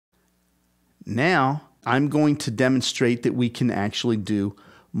Now I'm going to demonstrate that we can actually do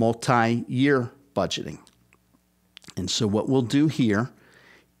multi-year budgeting. And so what we'll do here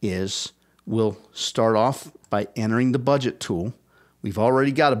is we'll start off by entering the budget tool. We've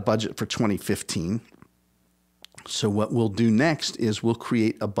already got a budget for 2015. So what we'll do next is we'll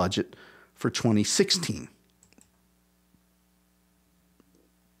create a budget for 2016.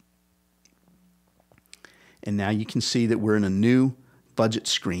 And now you can see that we're in a new budget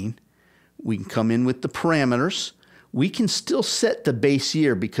screen. We can come in with the parameters. We can still set the base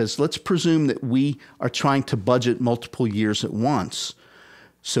year because let's presume that we are trying to budget multiple years at once.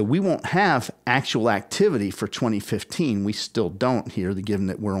 So we won't have actual activity for 2015. We still don't here, given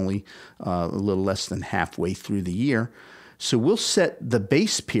that we're only a little less than halfway through the year. So we'll set the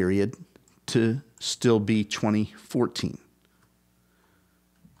base period to still be 2014.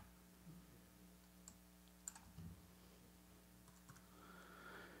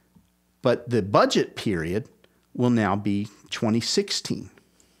 But the budget period will now be 2016.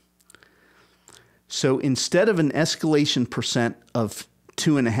 So instead of an escalation percent of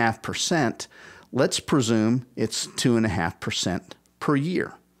 2.5%, let's presume it's 2.5% per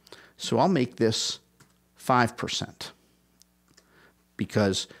year. So I'll make this 5%.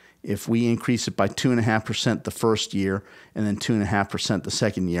 Because if we increase it by 2.5% the first year and then 2.5% the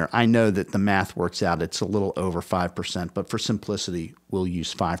second year, I know that the math works out. It's a little over 5%, but for simplicity, we'll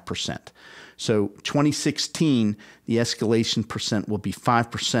use 5%. So 2016, the escalation percent will be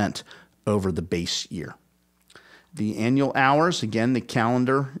 5% over the base year. The annual hours, again, the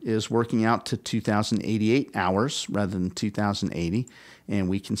calendar is working out to 2,088 hours rather than 2,080, and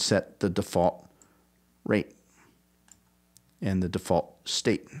we can set the default rate and the default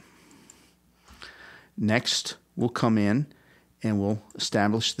state. Next, we'll come in and we'll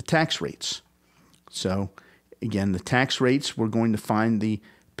establish the tax rates. So again, the tax rates, we're going to find the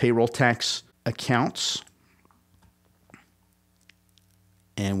payroll tax accounts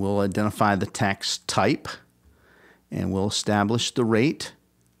and we'll identify the tax type and we'll establish the rate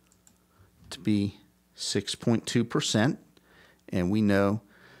to be 6.2%. And we know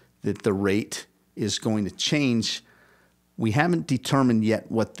that the rate is going to change. We haven't determined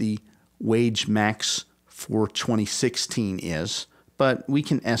yet what the wage max for 2016 is, but we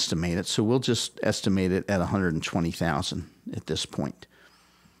can estimate it. So we'll just estimate it at 120,000 at this point.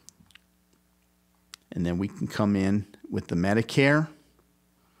 And then we can come in with the Medicare,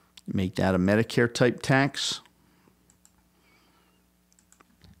 make that a Medicare type tax,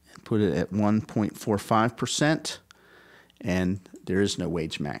 and put it at 1.45%, and there is no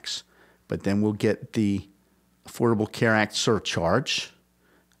wage max. But then we'll get the Affordable Care Act surcharge,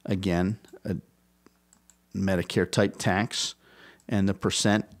 again, a Medicare type tax, and the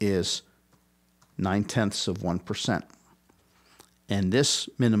percent is 0.9%. And this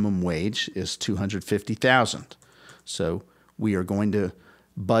minimum wage is $250,000. So we are going to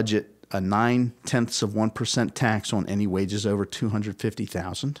budget a 0.9% tax on any wages over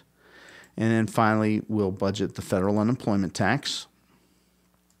 $250,000. And then finally, we'll budget the federal unemployment tax.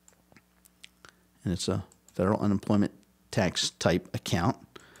 And it's a federal unemployment tax type account.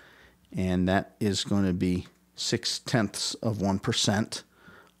 And that is going to be 0.6%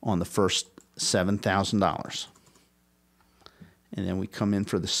 on the first $7,000. And then we come in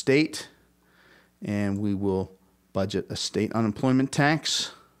for the state, and we will budget a state unemployment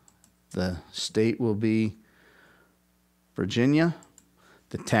tax. The state will be Virginia.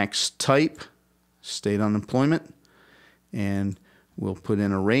 The tax type, state unemployment, and we'll put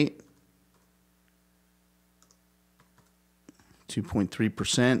in a rate,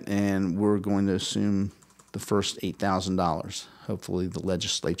 2.3%, and we're going to assume the first $8,000. Hopefully the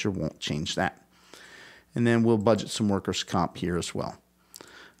legislature won't change that. And then we'll budget some workers' comp here as well.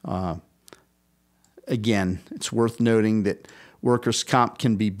 Again, it's worth noting that workers' comp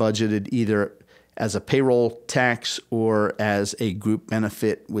can be budgeted either as a payroll tax or as a group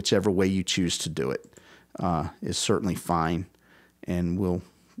benefit, whichever way you choose to do it is certainly fine. And we'll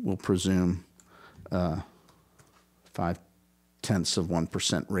presume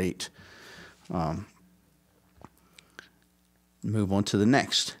 0.5% rate. Move on to the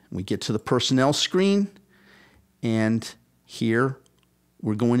next. We get to the personnel screen, and here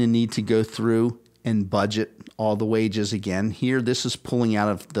we're going to need to go through and budget all the wages again. Here, this is pulling out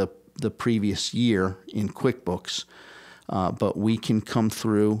of the previous year in QuickBooks, but we can come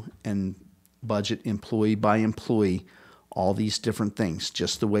through and budget employee by employee all these different things,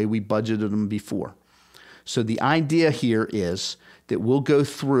 just the way we budgeted them before. So the idea here is that we'll go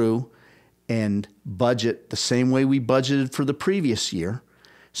through and budget the same way we budgeted for the previous year,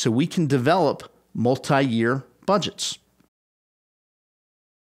 so we can develop multi-year budgets.